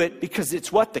just do it because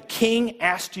it's what the King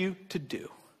asked you to do.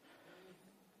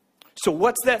 So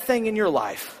what's that thing in your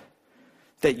life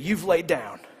that you've laid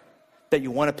down that you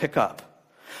want to pick up?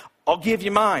 I'll give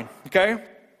you mine, okay?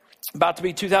 About to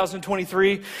be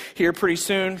 2023 here pretty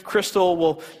soon. Crystal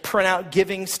will print out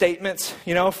giving statements,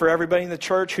 for everybody in the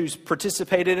church who's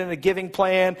participated in a giving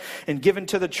plan and given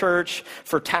to the church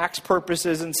for tax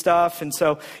purposes and stuff. And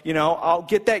so, I'll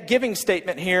get that giving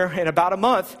statement here in about a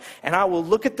month, and I will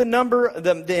look at the number,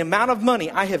 the amount of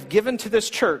money I have given to this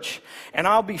church, and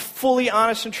I'll be fully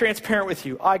honest and transparent with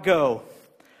you. I go,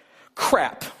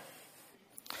 crap.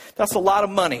 That's a lot of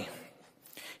money.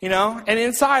 And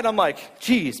inside I'm like,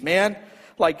 geez, man,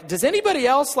 Like, does anybody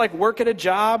else like work at a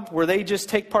job where they just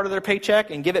take part of their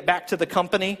paycheck and give it back to the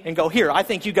company and go, here, I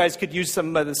think you guys could use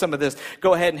some of this.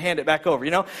 Go ahead and hand it back over,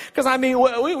 Because, I mean,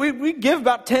 we give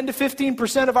about 10 to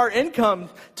 15% of our income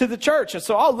to the church. And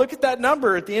so I'll look at that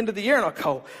number at the end of the year and I'll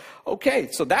go, okay,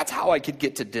 so that's how I could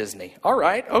get to Disney. All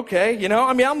right, okay,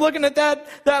 I'm looking at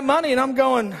that money and I'm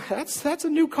going, that's a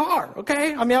new car,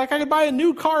 okay? I mean, I could buy a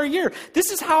new car a year.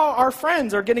 This is how our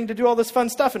friends are getting to do all this fun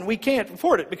stuff and we can't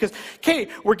afford it because,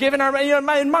 Kate, we're giving our,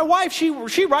 my wife,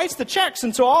 she writes the checks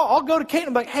and so I'll go to Kate and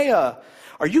I'm like, hey,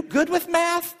 are you good with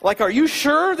math? Like, are you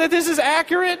sure that this is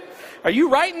accurate? Are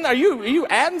you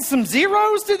adding some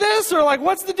zeros to this or like,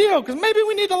 what's the deal? Because maybe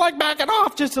we need to like back it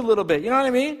off just a little bit, you know what I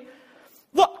mean?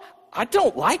 Look, I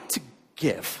don't like to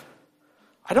give.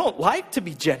 I don't like to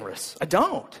be generous. I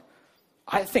don't.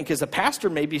 I think as a pastor,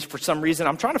 maybe for some reason,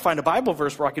 I'm trying to find a Bible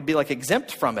verse where I could be like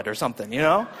exempt from it or something,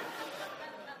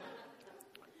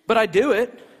 But I do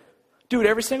it. Do it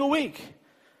every single week.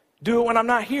 Do it when I'm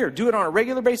not here. Do it on a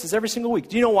regular basis every single week.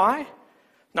 Do you know why?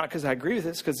 Not because I agree with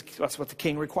this, because that's what the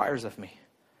King requires of me.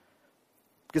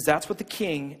 Because that's what the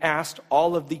King asked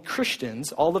all of the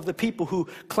Christians, all of the people who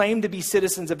claim to be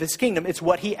citizens of his kingdom. It's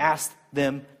what he asked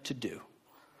them to do.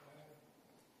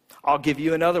 I'll give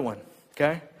you another one,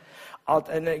 okay?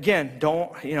 And again,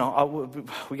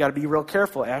 we got to be real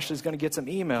careful. Ashley's going to get some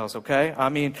emails, okay? I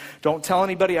mean, don't tell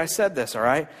anybody I said this, all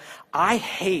right? I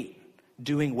hate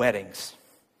doing weddings.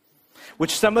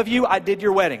 Which some of you, I did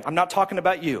your wedding. I'm not talking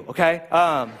about you, okay?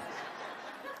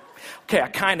 Okay, I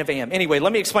kind of am. Anyway,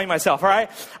 let me explain myself, all right?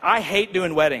 I hate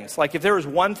doing weddings. Like, if there was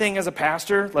one thing as a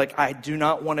pastor, like, I do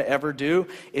not want to ever do,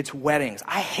 it's weddings.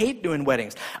 I hate doing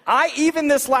weddings. Even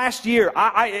this last year,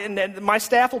 and my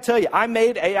staff will tell you, I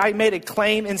made a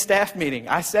claim in staff meeting.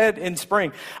 I said in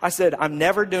spring, I'm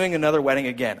never doing another wedding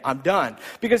again. I'm done.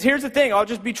 Because here's the thing, I'll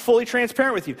just be fully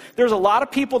transparent with you. There's a lot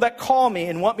of people that call me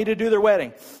and want me to do their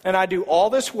wedding. And I do all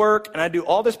this work, and I do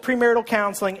all this premarital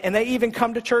counseling, and they even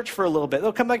come to church for a little bit.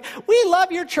 They'll come like, we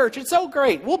love your church. It's so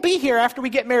great. We'll be here after we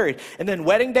get married. And then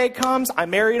wedding day comes, I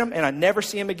married them, and I never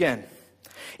see them again.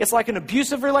 It's like an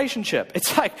abusive relationship.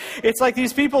 It's like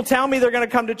these people tell me they're going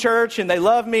to come to church, and they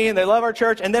love me, and they love our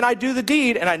church, and then I do the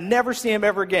deed, and I never see them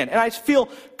ever again. And I feel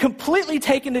completely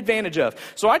taken advantage of.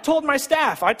 So I told my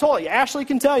staff, Ashley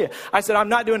can tell you, I said, I'm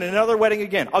not doing another wedding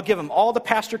again. I'll give them all to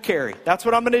Pastor Carey. That's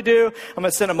what I'm going to do. I'm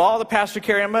going to send them all to Pastor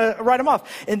Carey. I'm going to write them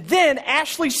off. And then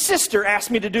Ashley's sister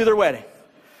asked me to do their wedding.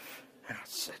 And I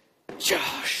said,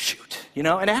 oh, shoot.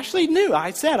 And Ashley knew.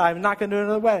 I said, I'm not going to do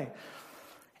another wedding.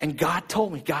 And God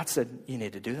told me, God said, you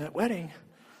need to do that wedding.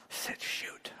 I said,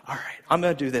 shoot. All right, I'm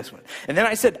going to do this one. And then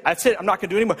I said, I'm not going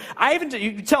to do it anymore.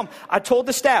 You tell them, I told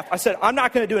the staff, I said, I'm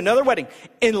not going to do another wedding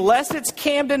unless it's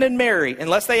Camden and Mary.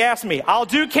 Unless they ask me, I'll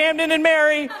do Camden and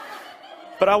Mary,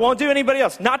 but I won't do anybody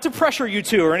else. Not to pressure you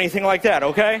two or anything like that,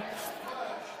 okay?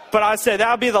 But I said,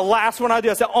 that'll be the last one I do.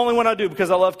 That's the only one I do because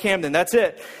I love Camden. That's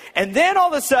it. And then all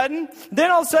of a sudden,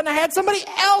 I had somebody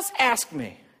else ask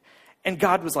me. And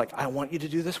God was like, I want you to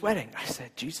do this wedding. I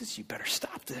said, Jesus, you better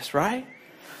stop this, right?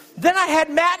 Then I had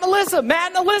Matt and Alyssa.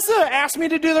 Matt and Alyssa asked me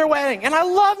to do their wedding. And I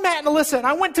love Matt and Alyssa. And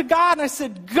I went to God and I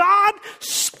said, God,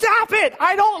 stop it.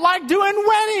 I don't like doing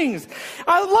weddings.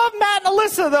 I love Matt and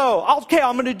Alyssa, though. Okay,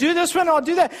 I'm going to do this one. I'll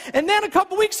do that. And then a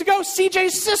couple weeks ago,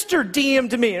 CJ's sister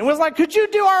DM'd me and was like, could you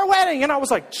do our wedding? And I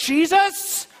was like,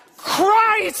 Jesus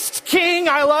Christ, King,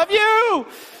 I love you.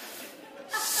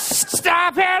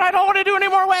 Stop it. I don't want to do any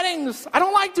more weddings. I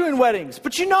don't like doing weddings.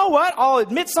 But you know what? I'll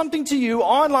admit something to you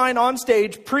online, on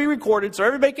stage, pre-recorded, so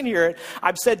everybody can hear it.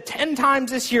 I've said 10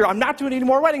 times this year, I'm not doing any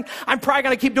more weddings. I'm probably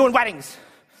going to keep doing weddings.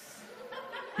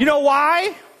 You know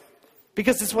why?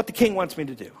 Because it's what the King wants me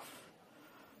to do.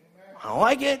 I don't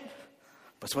like it,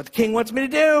 but it's what the King wants me to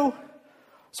do.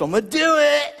 So I'm going to do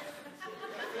it.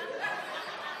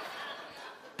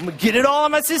 I'm going to get it all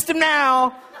in my system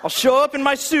now. I'll show up in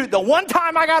my suit. The one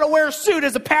time I got to wear a suit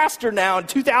as a pastor now in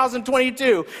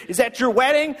 2022 is at your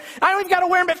wedding. I don't even got to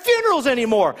wear them at funerals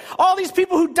anymore. All these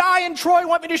people who die in Troy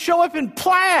want me to show up in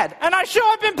plaid. And I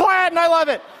show up in plaid and I love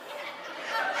it.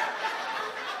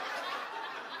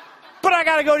 But I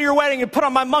got to go to your wedding and put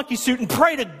on my monkey suit and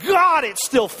pray to God it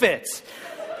still fits.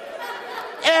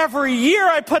 Every year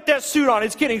I put that suit on,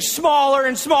 it's getting smaller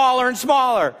and smaller and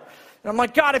smaller. And I'm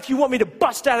like, God, if you want me to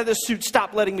bust out of this suit,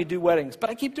 stop letting me do weddings. But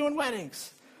I keep doing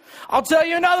weddings. I'll tell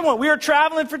you another one. We were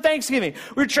traveling for Thanksgiving.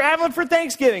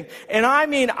 And I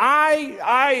mean,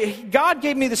 God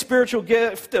gave me the spiritual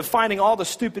gift of finding all the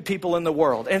stupid people in the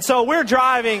world. And so we're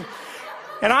driving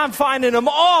And I'm finding them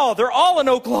all. They're all in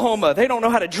Oklahoma. They don't know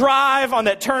how to drive on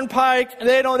that turnpike.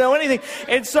 They don't know anything.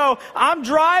 And so I'm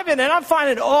driving and I'm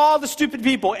finding all the stupid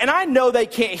people. And I know they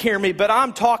can't hear me, but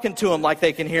I'm talking to them like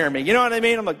they can hear me. You know what I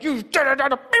mean? I'm like, you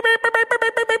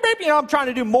know, I'm trying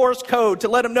to do Morse code to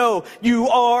let them know you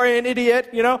are an idiot,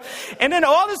 you know? And then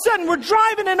all of a sudden we're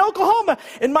driving in Oklahoma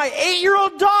and my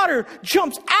 8-year-old daughter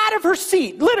jumps out of her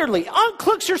seat, literally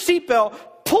unclicks her seatbelt,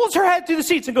 pulls her head through the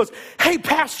seats and goes, hey,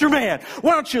 Pastor Man,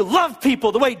 why don't you love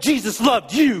people the way Jesus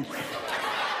loved you?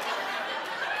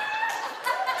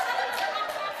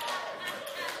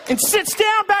 And sits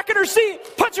down back in her seat,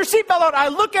 puts her seatbelt on. I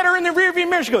look at her in the rearview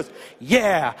mirror. She goes,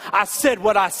 yeah, I said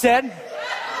what I said.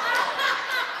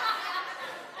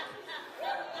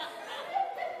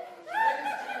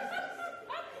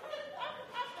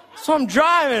 So I'm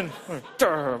driving.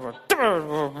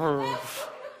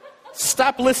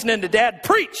 Stop listening to Dad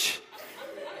preach.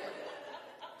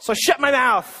 So I shut my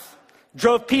mouth,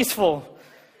 drove peaceful.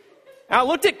 And I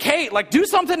looked at Kate, like, do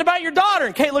something about your daughter.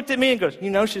 And Kate looked at me and goes, you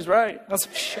know, she's right. I was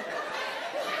like, shut.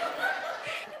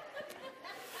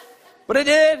 But I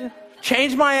did.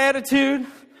 Changed my attitude.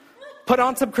 Put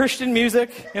on some Christian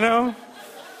music, you know.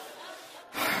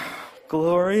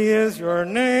 Glory is your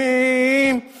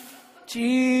name,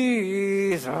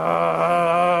 Jesus.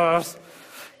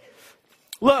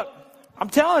 Look, I'm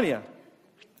telling you,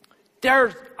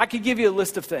 I could give you a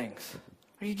list of things.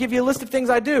 I could give you a list of things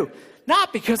I do.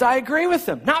 Not because I agree with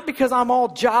them. Not because I'm all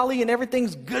jolly and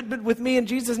everything's good with me and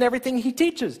Jesus and everything he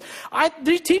teaches.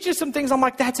 He teaches some things I'm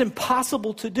like, that's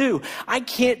impossible to do. I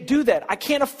can't do that. I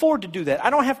can't afford to do that. I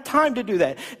don't have time to do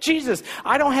that. Jesus,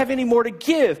 I don't have any more to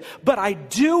give. But I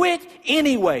do it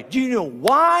anyway. Do you know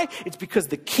why? It's because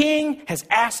the King has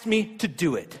asked me to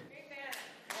do it.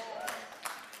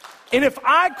 And if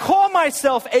I call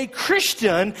myself a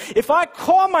Christian, if I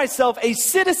call myself a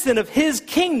citizen of his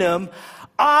kingdom,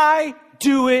 I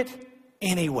do it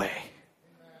anyway.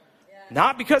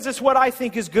 Not because it's what I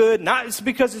think is good, not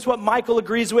because it's what Michael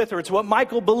agrees with or it's what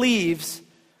Michael believes.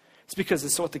 It's because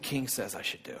it's what the King says I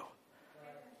should do.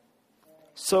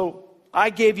 So I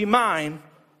gave you mine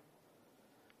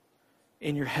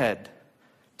in your head.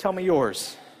 Tell me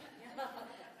yours.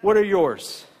 What are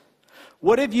yours?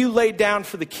 What have you laid down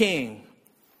for the King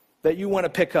that you want to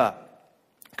pick up?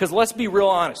 Because let's be real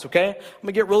honest, okay? I'm going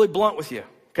to get really blunt with you,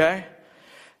 okay?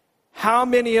 How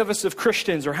many of us of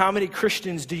Christians, or how many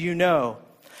Christians do you know,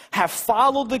 have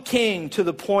followed the King to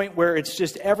the point where it's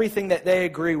just everything that they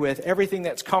agree with, everything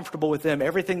that's comfortable with them,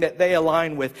 everything that they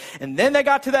align with, and then they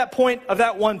got to that point of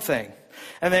that one thing,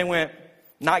 and they went,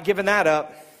 not giving that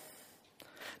up,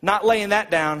 not laying that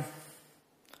down.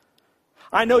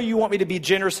 I know you want me to be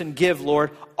generous and give,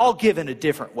 Lord. I'll give in a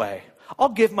different way. I'll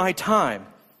give my time.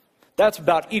 That's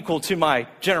about equal to my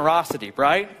generosity,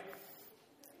 right?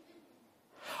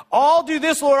 I'll do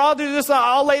this, Lord. I'll do this.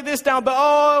 I'll lay this down.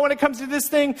 But when it comes to this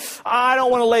thing, I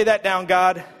don't want to lay that down,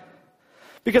 God.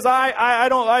 Because I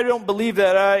don't believe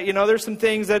that. There's some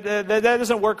things that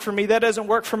doesn't work for me. That doesn't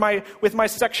work with my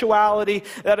sexuality.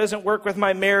 That doesn't work with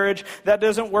my marriage. That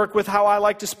doesn't work with how I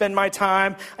like to spend my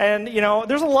time. And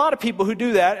there's a lot of people who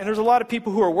do that, and there's a lot of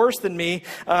people who are worse than me.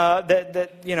 So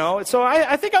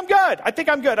I think I'm good. I think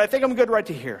I'm good. I think I'm good right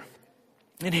to here.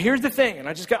 And here's the thing, and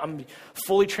I'm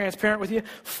fully transparent with you,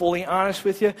 fully honest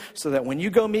with you, so that when you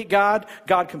go meet God,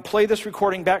 God can play this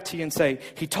recording back to you and say,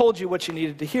 he told you what you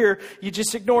needed to hear, you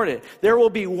just ignored it. There will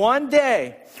be one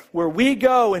day where we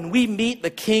go and we meet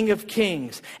the King of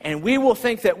Kings, and we will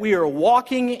think that we are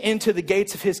walking into the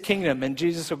gates of his kingdom, and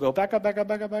Jesus will go, back up,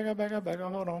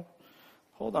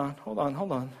 hold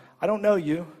on. I don't know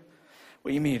you. What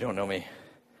do you mean you don't know me?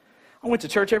 I went to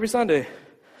church every Sunday.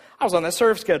 I was on that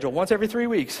serve schedule once every 3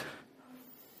 weeks.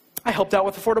 I helped out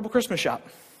with Affordable Christmas Shop.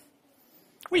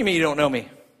 What do you mean you don't know me?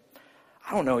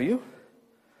 I don't know you.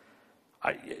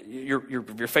 Your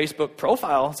Facebook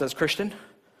profile says Christian,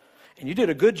 and you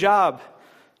did a good job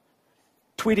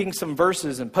tweeting some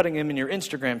verses and putting them in your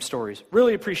Instagram stories.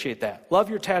 Really appreciate that.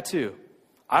 Love your tattoo.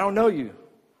 I don't know you.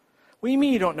 What do you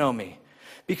mean you don't know me?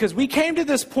 Because we came to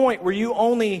this point where you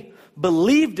only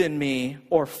believed in me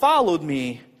or followed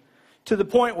me to the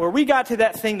point where we got to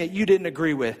that thing that you didn't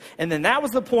agree with. And then that was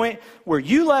the point where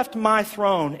you left my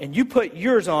throne and you put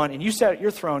yours on and you sat at your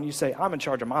throne. You say, I'm in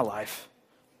charge of my life.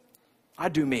 I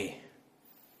do me.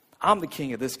 I'm the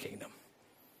king of this kingdom.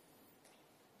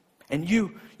 And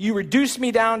you reduced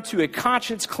me down to a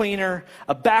conscience cleaner,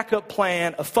 a backup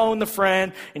plan, a phone the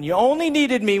friend, and you only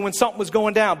needed me when something was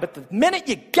going down. But the minute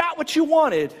you got what you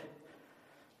wanted,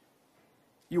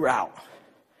 you were out.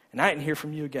 And I didn't hear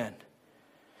from you again.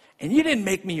 And you didn't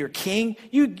make me your king.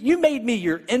 You made me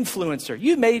your influencer.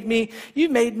 You made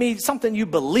me something you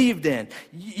believed in.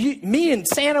 Me and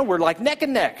Santa were like neck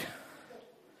and neck.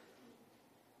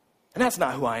 And that's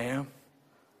not who I am.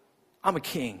 I'm a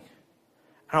king.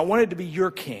 And I wanted to be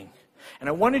your king. And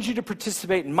I wanted you to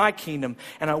participate in my kingdom.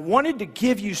 And I wanted to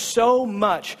give you so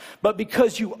much. But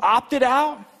because you opted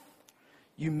out,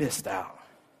 you missed out.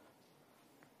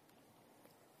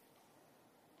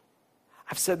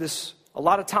 I've said this a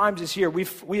lot of times this year.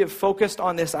 We have focused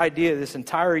on this idea this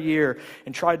entire year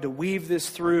and tried to weave this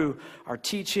through our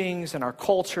teachings and our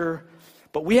culture.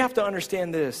 But we have to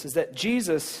understand this, is that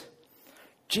Jesus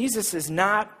is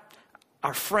not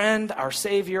our friend, our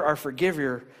Savior, our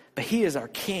forgiver, but He is our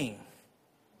King.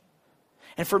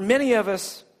 And for many of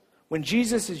us, when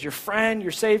Jesus is your friend,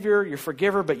 your Savior, your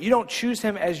forgiver, but you don't choose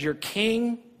Him as your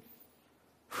King,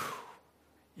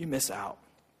 you miss out.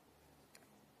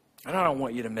 And I don't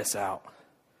want you to miss out.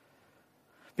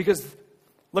 Because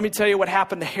let me tell you what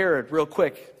happened to Herod real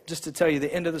quick, just to tell you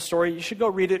the end of the story. You should go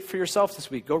read it for yourself this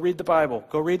week. Go read the Bible.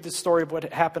 Go read the story of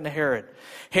what happened to Herod.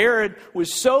 Herod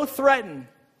was so threatened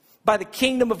by the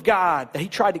kingdom of God that he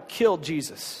tried to kill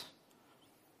Jesus.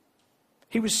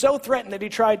 He was so threatened that he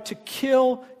tried to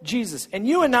kill Jesus. And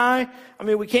you and I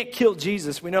mean, we can't kill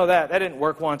Jesus. We know that. That didn't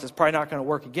work once. It's probably not going to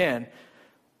work again.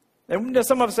 And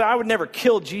some of us say, I would never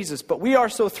kill Jesus, but we are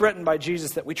so threatened by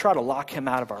Jesus that we try to lock Him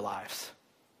out of our lives.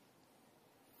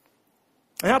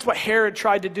 And that's what Herod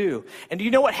tried to do. And do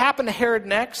you know what happened to Herod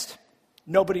next?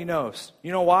 Nobody knows.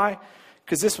 You know why?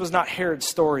 Because this was not Herod's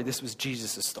story. This was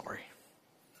Jesus' story.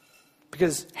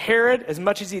 Because Herod, as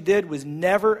much as he did, was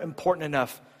never important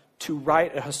enough to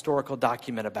write a historical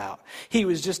document about. He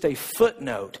was just a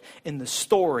footnote in the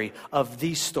story of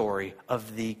the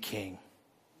king.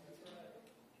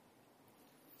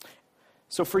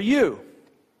 So for you,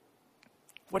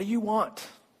 what do you want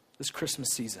this Christmas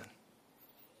season?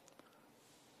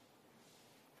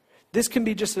 This can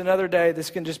be just another day. This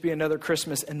can just be another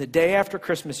Christmas. And the day after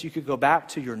Christmas, you could go back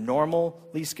to your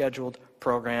normally scheduled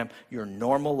program, your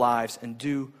normal lives, and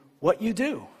do what you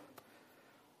do.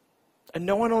 And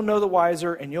no one will know the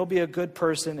wiser, and you'll be a good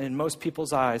person in most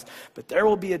people's eyes. But there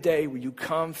will be a day where you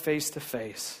come face to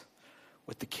face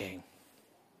with the King.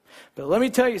 But let me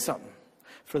tell you something.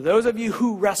 For those of you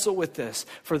who wrestle with this,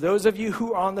 for those of you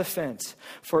who are on the fence,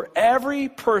 for every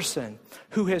person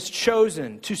who has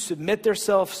chosen to submit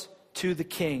themselves to the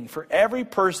King, for every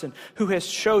person who has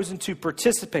chosen to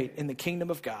participate in the kingdom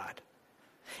of God,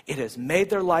 it has made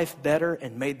their life better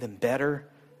and made them better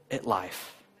at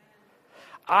life.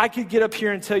 I could get up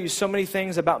here and tell you so many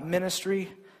things about ministry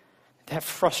that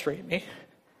frustrate me.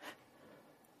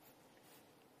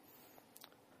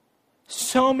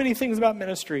 So many things about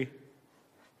ministry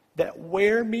that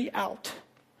wear me out,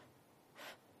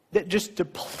 that just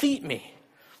deplete me.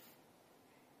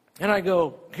 And I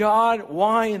go, God,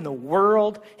 why in the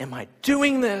world am I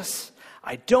doing this?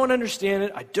 I don't understand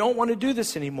it. I don't want to do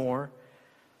this anymore.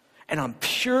 And I'm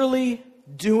purely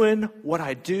doing what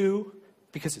I do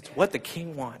because it's what the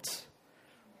King wants.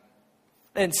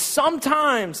 And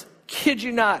sometimes, kid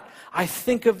you not, I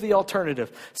think of the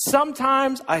alternative.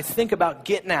 Sometimes I think about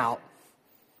getting out.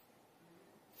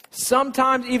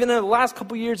 Sometimes, even in the last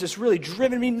couple of years, it's really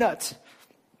driven me nuts.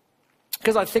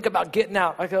 Because I think about getting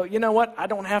out. I go, you know what? I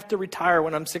don't have to retire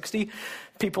when I'm 60.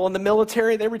 People in the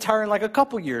military, they retire in like a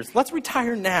couple years. Let's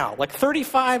retire now. Like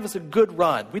 35 is a good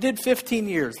run. We did 15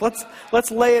 years.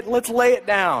 Let's lay it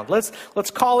down. Let's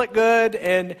call it good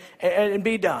and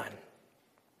be done.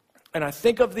 And I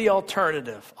think of the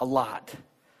alternative a lot.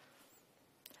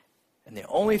 And the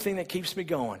only thing that keeps me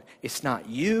going, it's not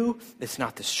you, it's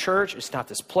not this church, it's not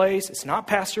this place, it's not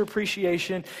pastor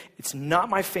appreciation, it's not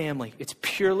my family. It's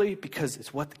purely because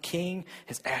it's what the King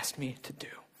has asked me to do.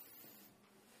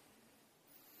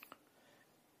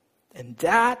 And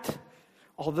that,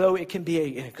 although it can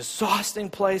be an exhausting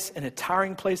place and a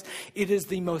tiring place, it is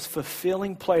the most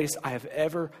fulfilling place I have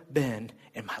ever been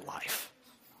in my life.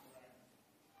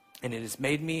 And it has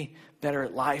made me better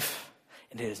at life,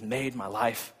 and it has made my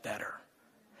life better.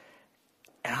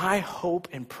 And I hope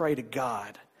and pray to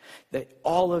God that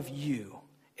all of you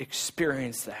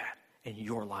experience that in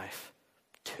your life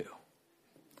too.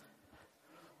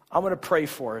 I'm going to pray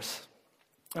for us.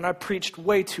 And I preached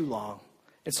way too long.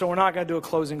 And so we're not going to do a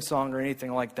closing song or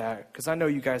anything like that, because I know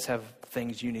you guys have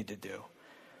things you need to do.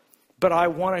 But I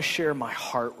want to share my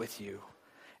heart with you.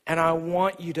 And I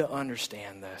want you to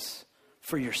understand this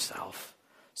for yourself.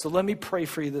 So let me pray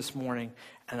for you this morning,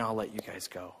 and I'll let you guys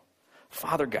go.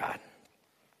 Father God,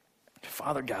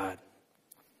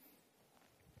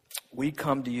 we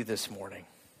come to you this morning,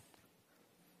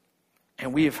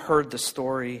 and we have heard the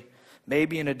story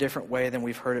maybe in a different way than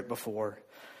we've heard it before.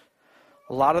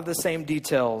 A lot of the same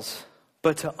details,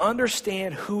 but to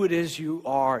understand who it is you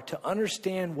are, to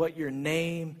understand what your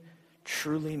name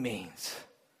truly means,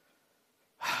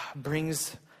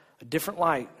 brings a different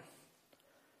light,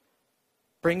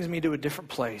 brings me to a different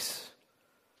place.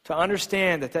 To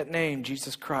understand that name,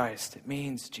 Jesus Christ, it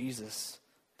means Jesus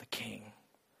the King.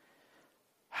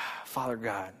 Father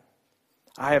God,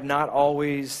 I have not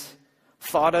always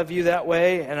thought of you that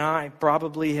way, and I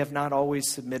probably have not always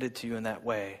submitted to you in that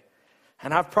way.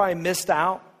 And I've probably missed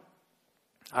out.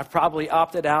 I've probably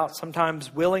opted out,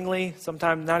 sometimes willingly,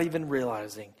 sometimes not even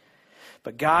realizing.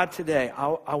 But God, today,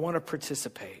 I want to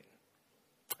participate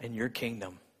in your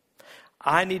kingdom.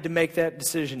 I need to make that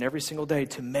decision every single day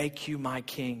to make you my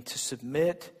king, to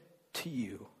submit to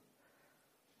you,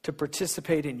 to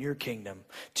participate in your kingdom,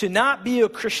 to not be a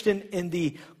Christian in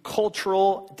the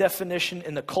cultural definition,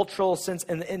 in the cultural sense,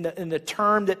 in the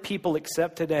term that people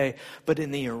accept today, but in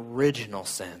the original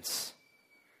sense.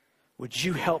 Would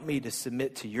you help me to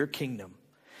submit to your kingdom,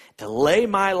 to lay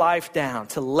my life down,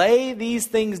 to lay these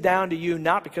things down to you,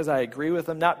 not because I agree with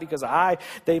them, not because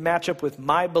they match up with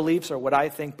my beliefs or what I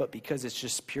think, but because it's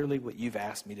just purely what you've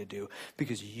asked me to do,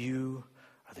 because you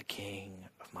are the King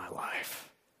of my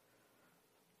life.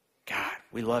 God,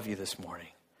 we love you this morning.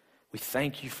 We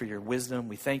thank you for your wisdom.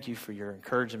 We thank you for your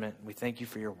encouragement. We thank you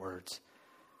for your words.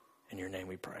 In your name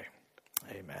we pray.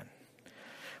 Amen.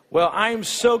 Well, I am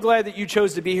so glad that you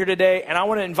chose to be here today, and I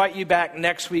want to invite you back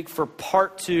next week for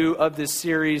part 2 of this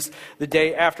series, The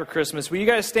Day After Christmas. Will you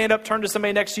guys stand up, turn to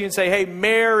somebody next to you, and say, hey,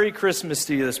 Merry Christmas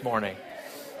to you this morning.